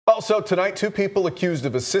Also tonight, two people accused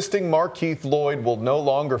of assisting Markeith Loyd will no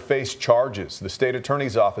longer face charges. The state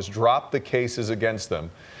attorney's office dropped the cases against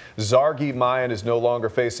them. Zargi Mayan is no longer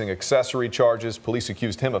facing accessory charges. Police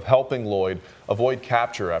accused him of helping Loyd avoid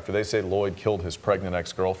capture after they say Loyd killed his pregnant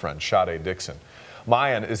ex-girlfriend, Sade Dixon.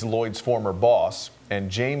 Mayan is Loyd's former boss,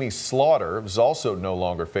 and Jamie Slaughter is also no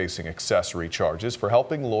longer facing accessory charges for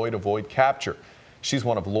helping Loyd avoid capture. She's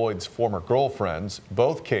one of Loyd's former girlfriends.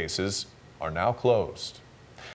 Both cases are now closed.